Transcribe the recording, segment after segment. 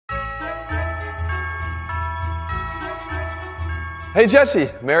Hey Jesse,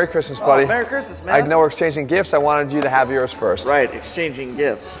 Merry Christmas, buddy. Merry Christmas, man. I know we're exchanging gifts. I wanted you to have yours first. Right, exchanging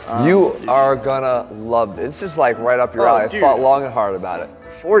gifts. You are gonna love this. This is like right up your alley. I thought long and hard about it.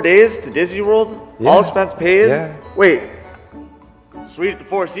 4 days to Disney World, all expense paid? Yeah. Wait, Suite at the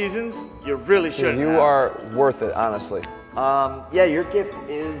Four Seasons? You really shouldn't You are worth it, honestly. Yeah, your gift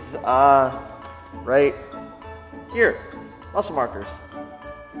is, right here. Muscle markers.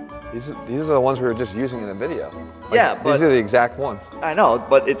 These are the ones we were just using in the video. Like, yeah, but these are the exact ones. I know,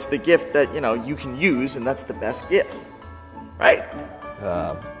 but it's the gift that, you know, you can use, and that's the best gift, right?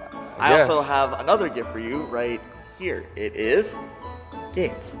 I also have another gift for you right here. It is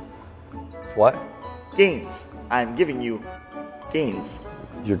gains. What? Gains. I'm giving you gains.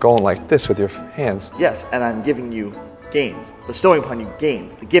 You're going like this with your hands. Yes, and I'm giving you gains. Bestowing upon you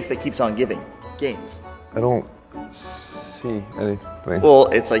gains. The gift that keeps on giving. Gains. I don't see anything. Well,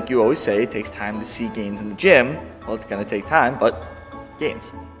 it's like you always say, it takes time to see gains in the gym. Well, it's going to take time, but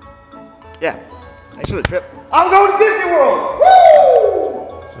gains. Yeah. Thanks for the trip. I'm going to Disney World!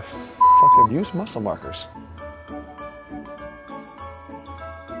 Woo! Fucking use muscle markers.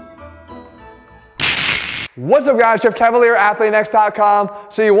 What's up guys, Jeff Cavaliere, AthleanX.com.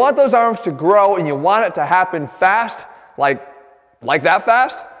 So you want those arms to grow and you want it to happen fast, like that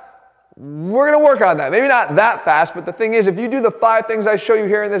fast? We're gonna work on that. Maybe not that fast, but the thing is, if you do the 5 things I show you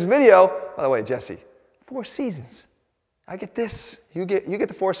here in this video, by the way, Jesse, 4 seasons. I get this. You get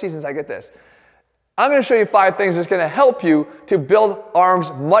the 4 seasons, I get this. I'm gonna show you 5 things that's gonna help you to build arms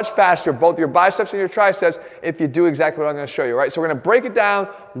much faster, both your biceps and your triceps, if you do exactly what I'm gonna show you, right? So we're gonna break it down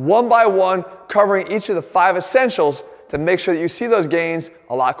one by one, covering each of the 5 essentials to make sure that you see those gains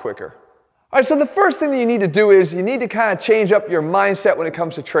a lot quicker. All right, so the first thing that you need to do is you need to kind of change up your mindset when it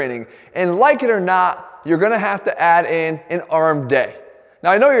comes to training. And like it or not, you're gonna have to add in an arm day.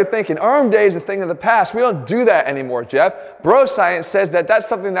 Now I know you're thinking, arm day is a thing of the past. We don't do that anymore, Jeff. Bro Science says that that's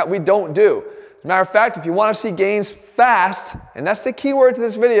something that we don't do. As a matter of fact, if you want to see gains fast, and that's the key word to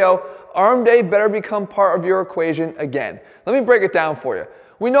this video, arm day better become part of your equation again. Let me break it down for you.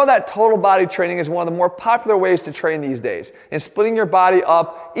 We know that total body training is one of the more popular ways to train these days. And splitting your body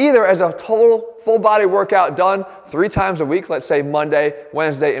up either as a total full body workout done 3 times a week, let's say Monday,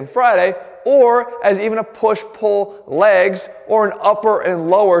 Wednesday, and Friday, or as even a push-pull legs or an upper and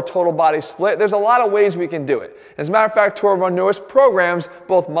lower total body split. There's a lot of ways we can do it. As a matter of fact, 2 of our newest programs,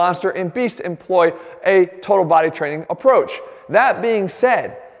 both Monster and Beast, employ a total body training approach. That being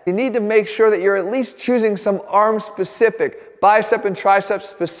said, you need to make sure that you're at least choosing some arm-specific, bicep and tricep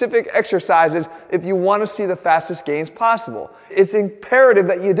specific exercises if you want to see the fastest gains possible. It's imperative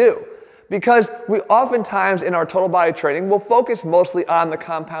that you do. Because we oftentimes in our total body training will focus mostly on the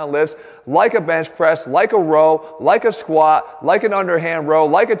compound lifts like a bench press, like a row, like a squat, like an underhand row,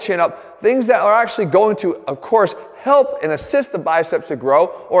 like a chin up, things that are actually going to, of course, help and assist the biceps to grow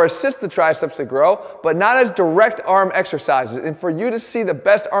or assist the triceps to grow, but not as direct arm exercises. And for you to see the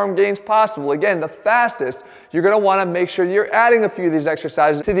best arm gains possible, again, the fastest, you're going to want to make sure you're adding a few of these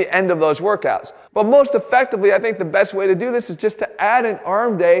exercises to the end of those workouts. But most effectively, I think the best way to do this is just to add an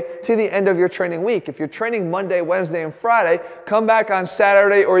arm day to the end of your training week. If you're training Monday, Wednesday, and Friday, come back on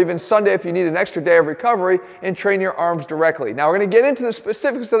Saturday or even Sunday if you need an extra day of recovery and train your arms directly. Now we're going to get into the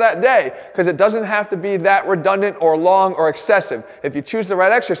specifics of that day because it doesn't have to be that redundant or long or excessive. If you choose the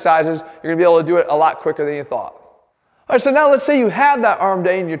right exercises, you're going to be able to do it a lot quicker than you thought. All right, so now let's say you have that arm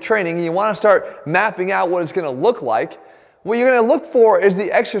day in your training and you want to start mapping out what it's going to look like. What you're going to look for is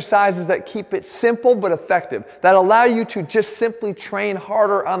the exercises that keep it simple but effective, that allow you to just simply train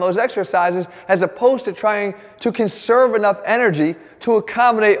harder on those exercises as opposed to trying to conserve enough energy to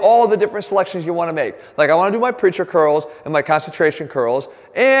accommodate all the different selections you want to make. Like I want to do my preacher curls and my concentration curls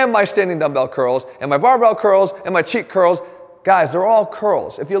and my standing dumbbell curls and my barbell curls and my cheek curls. Guys, they're all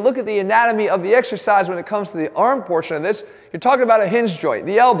curls. If you look at the anatomy of the exercise when it comes to the arm portion of this, you're talking about a hinge joint,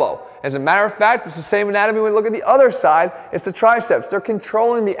 the elbow. As a matter of fact, it's the same anatomy when you look at the other side, it's the triceps. They're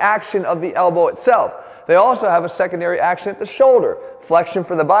controlling the action of the elbow itself. They also have a secondary action at the shoulder, flexion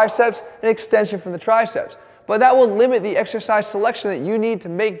for the biceps and extension from the triceps. But that will limit the exercise selection that you need to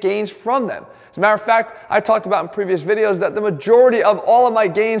make gains from them. As a matter of fact, I talked about in previous videos that the majority of all of my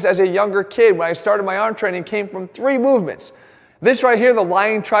gains as a younger kid when I started my arm training came from 3 movements. This right here, the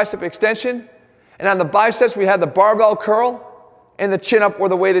lying tricep extension, and on the biceps we had the barbell curl and the chin up or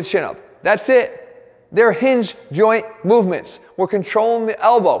the weighted chin up. That's it. They're hinge joint movements. We're controlling the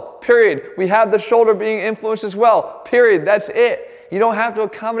elbow, period. We have the shoulder being influenced as well, period. That's it. You don't have to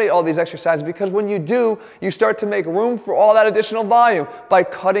accommodate all these exercises because when you do, you start to make room for all that additional volume by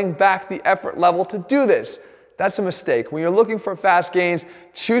cutting back the effort level to do this. That's a mistake. When you're looking for fast gains,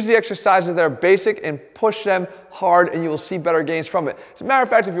 choose the exercises that are basic and push them hard, and you will see better gains from it. As a matter of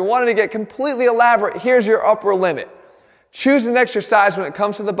fact, if you wanted to get completely elaborate, here's your upper limit. Choose an exercise when it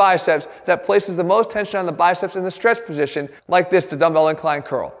comes to the biceps that places the most tension on the biceps in the stretch position, like this, the dumbbell incline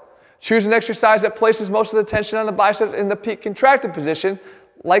curl. Choose an exercise that places most of the tension on the biceps in the peak contracted position,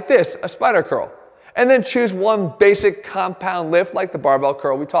 like this, a spider curl. And then choose one basic compound lift like the barbell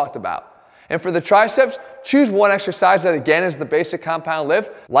curl we talked about. And for the triceps, choose one exercise that again is the basic compound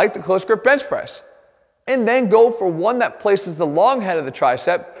lift, like the close grip bench press. And then go for one that places the long head of the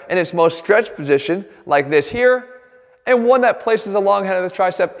tricep in its most stretched position, like this here, and one that places the long head of the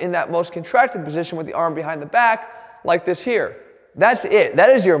tricep in that most contracted position with the arm behind the back, like this here. That's it. That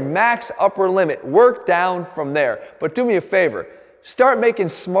is your max upper limit. Work down from there. But do me a favor. Start making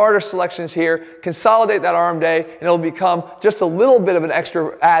smarter selections here, consolidate that arm day, and it'll become just a little bit of an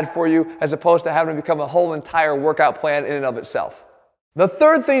extra add for you as opposed to having to become a whole entire workout plan in and of itself. The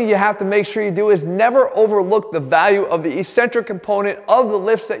third thing you have to make sure you do is never overlook the value of the eccentric component of the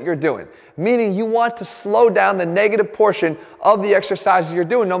lifts that you're doing. Meaning you want to slow down the negative portion of the exercises you're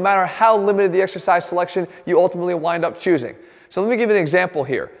doing, no matter how limited the exercise selection you ultimately wind up choosing. So let me give you an example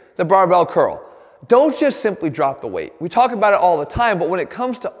here, the barbell curl. Don't just simply drop the weight. We talk about it all the time, but when it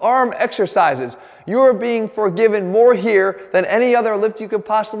comes to arm exercises, you're being forgiven more here than any other lift you could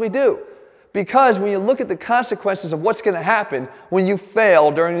possibly do. Because when you look at the consequences of what's going to happen when you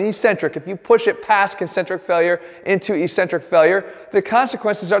fail during an eccentric, if you push it past concentric failure into eccentric failure, the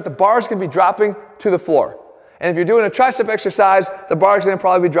consequences are that the bar is going to be dropping to the floor. And if you're doing a tricep exercise, the bar is going to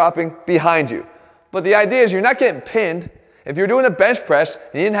probably be dropping behind you. But the idea is you're not getting pinned. If you're doing a bench press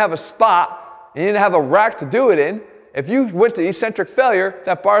and you didn't have a spot, you didn't have a rack to do it in, if you went to eccentric failure,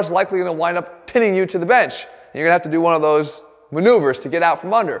 that bar is likely going to wind up pinning you to the bench. You're going to have to do one of those maneuvers to get out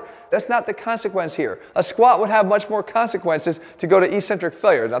from under. That's not the consequence here. A squat would have much more consequences to go to eccentric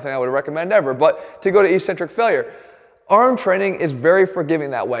failure. Nothing I would recommend ever, but to go to eccentric failure. Arm training is very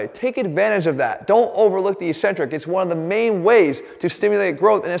forgiving that way. Take advantage of that. Don't overlook the eccentric. It's one of the main ways to stimulate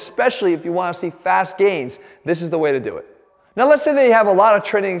growth, and especially if you want to see fast gains, this is the way to do it. Now let's say that you have a lot of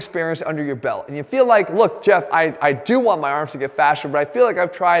training experience under your belt and you feel like, look, Jeff, I do want my arms to get faster, but I feel like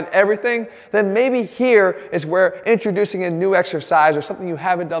I've tried everything. Then maybe here is where introducing a new exercise or something you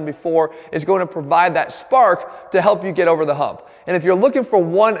haven't done before is going to provide that spark to help you get over the hump. And if you're looking for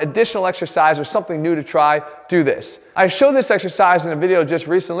one additional exercise or something new to try, do this. I showed this exercise in a video just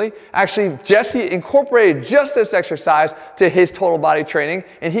recently. Actually, Jesse incorporated just this exercise to his total body training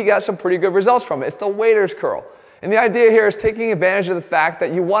and he got some pretty good results from it. It's the waiter's curl. And the idea here is taking advantage of the fact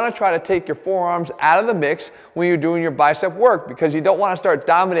that you want to try to take your forearms out of the mix when you're doing your bicep work because you don't want to start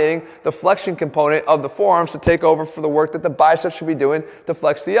dominating the flexion component of the forearms to take over for the work that the biceps should be doing to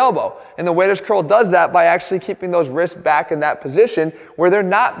flex the elbow. And the waiter's curl does that by actually keeping those wrists back in that position where they're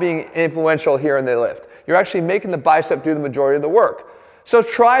not being influential here in the lift. You're actually making the bicep do the majority of the work. So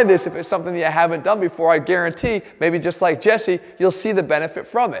try this if it's something that you haven't done before. I guarantee, maybe just like Jesse, you'll see the benefit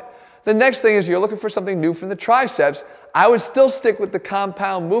from it. The next thing is you're looking for something new from the triceps. I would still stick with the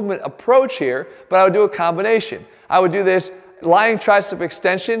compound movement approach here, but I would do a combination. I would do this lying tricep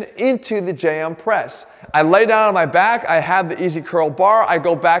extension into the JM press. I lay down on my back, I have the easy curl bar, I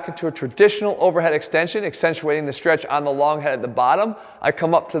go back into a traditional overhead extension, accentuating the stretch on the long head at the bottom. I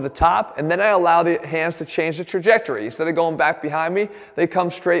come up to the top, and then I allow the hands to change the trajectory. Instead of going back behind me, they come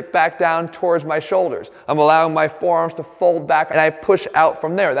straight back down towards my shoulders. I'm allowing my forearms to fold back, and I push out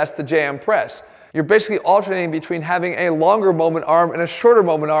from there. That's the JM press. You're basically alternating between having a longer moment arm and a shorter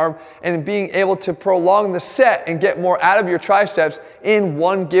moment arm and being able to prolong the set and get more out of your triceps in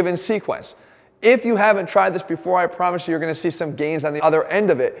one given sequence. If you haven't tried this before, I promise you're going to see some gains on the other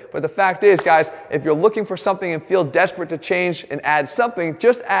end of it. But the fact is, guys, if you're looking for something and feel desperate to change and add something,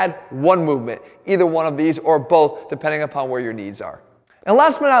 just add one movement, either one of these or both, depending upon where your needs are. And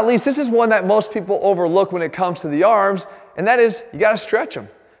last but not least, this is one that most people overlook when it comes to the arms, and that is you got to stretch them.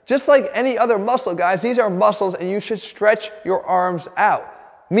 Just like any other muscle, guys, these are muscles and you should stretch your arms out.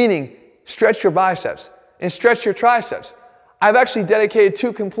 Meaning, stretch your biceps and stretch your triceps. I've actually dedicated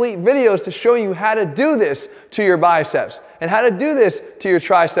 2 complete videos to show you how to do this to your biceps and how to do this to your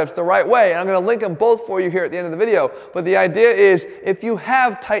triceps the right way. And I'm going to link them both for you here at the end of the video. But the idea is, if you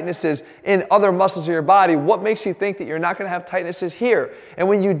have tightnesses in other muscles of your body, what makes you think that you're not going to have tightnesses here? And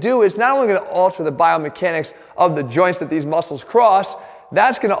when you do, it's not only going to alter the biomechanics of the joints that these muscles cross,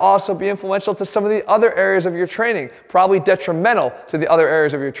 that's going to also be influential to some of the other areas of your training, probably detrimental to the other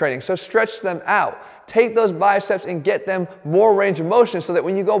areas of your training. So stretch them out. Take those biceps and get them more range of motion so that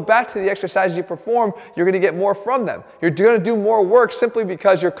when you go back to the exercises you perform, you're going to get more from them. You're going to do more work simply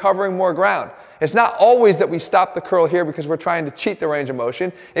because you're covering more ground. It's not always that we stop the curl here because we're trying to cheat the range of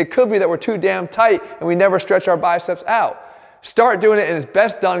motion. It could be that we're too damn tight and we never stretch our biceps out. Start doing it, and it's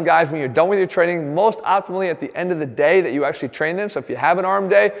best done, guys, when you're done with your training, most optimally at the end of the day that you actually train them. So if you have an arm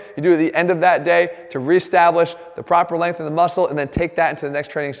day, you do it at the end of that day to reestablish the proper length of the muscle and then take that into the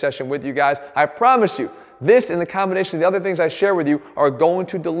next training session with you guys. I promise you, this and the combination of the other things I share with you are going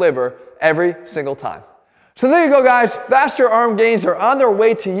to deliver every single time. So there you go, guys. Faster arm gains are on their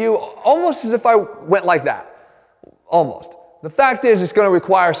way to you, almost as if I went like that. Almost. The fact is, it's going to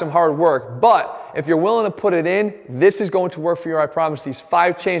require some hard work, but if you're willing to put it in, this is going to work for you, I promise. These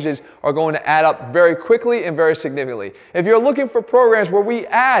 5 changes are going to add up very quickly and very significantly. If you're looking for programs where we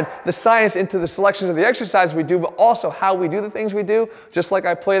add the science into the selections of the exercises we do, but also how we do the things we do, just like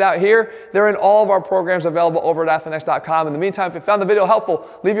I played out here, they're in all of our programs available over at athleanx.com. In the meantime, if you found the video helpful,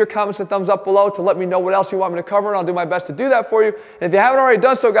 leave your comments and thumbs up below to let me know what else you want me to cover, and I'll do my best to do that for you. And if you haven't already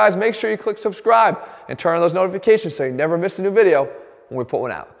done so, guys, make sure you click subscribe and turn on those notifications so you never miss a new video when we put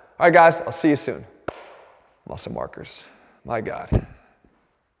one out. All right, guys, I'll see you soon. Muscle markers. My God.